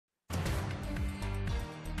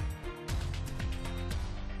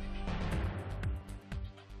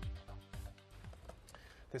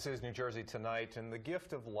This is New Jersey Tonight, and the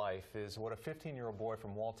gift of life is what a 15-year-old boy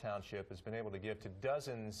from Wall Township has been able to give to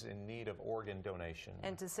dozens in need of organ donation.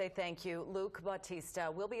 And to say thank you, Luke Bautista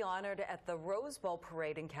will be honored at the Rose Bowl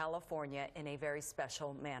Parade in California in a very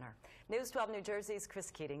special manner. News 12 New Jersey's Chris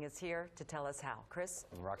Keating is here to tell us how. Chris?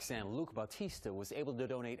 Roxanne, Luke Bautista was able to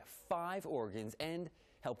donate 5 organs and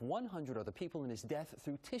help 100 other people in his death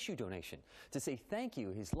through tissue donation. To say thank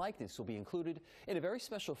you, his likeness will be included in a very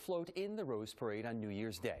special float in the Rose Parade on New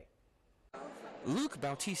Year's Day. Luke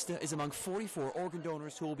Bautista is among 44 organ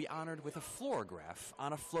donors who will be honored with a fluorograph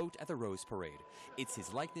on a float at the Rose Parade. It's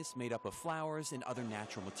his likeness made up of flowers and other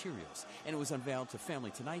natural materials, and it was unveiled to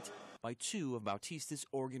family tonight by 2 of Bautista's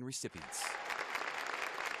organ recipients.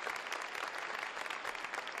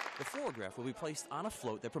 The fluorograph will be placed on a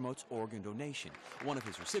float that promotes organ donation. One of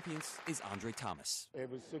his recipients is Andre Thomas. It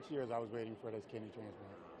was 6 years I was waiting for this kidney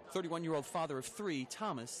transplant. 31-year-old father of 3,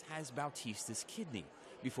 Thomas has Bautista's kidney.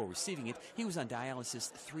 Before receiving it, he was on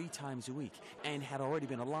dialysis 3 times a week and had already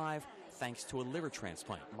been alive thanks to a liver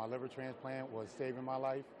transplant. My liver transplant was saving my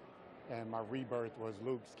life, and my rebirth was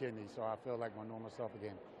Luke's kidney, so I feel like my normal self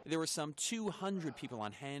again. There were some 200 people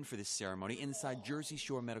on hand for this ceremony inside Jersey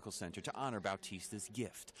Shore Medical Center to honor Bautista's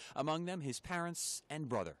gift. Among them, his parents and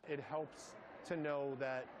brother. It helps to know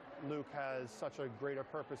that Luke has such a greater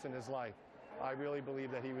purpose in his life. I really believe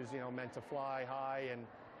that he was, meant to fly high, and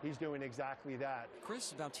he's doing exactly that.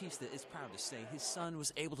 Chris Bautista is proud to say his son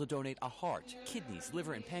was able to donate a heart, kidneys,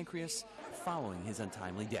 liver, and pancreas following his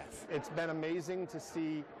untimely death. It's been amazing to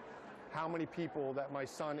see how many people that my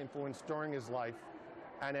son influenced during his life,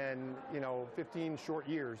 and then, 15 short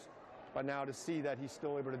years, but now to see that he's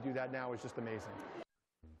still able to do that now is just amazing.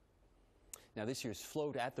 Now, this year's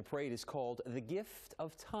float at the parade is called The Gift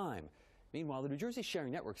of Time. Meanwhile, the New Jersey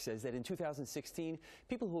Sharing Network says that in 2016,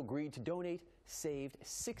 people who agreed to donate saved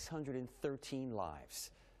 613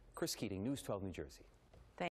 lives. Chris Keating, News 12 New Jersey.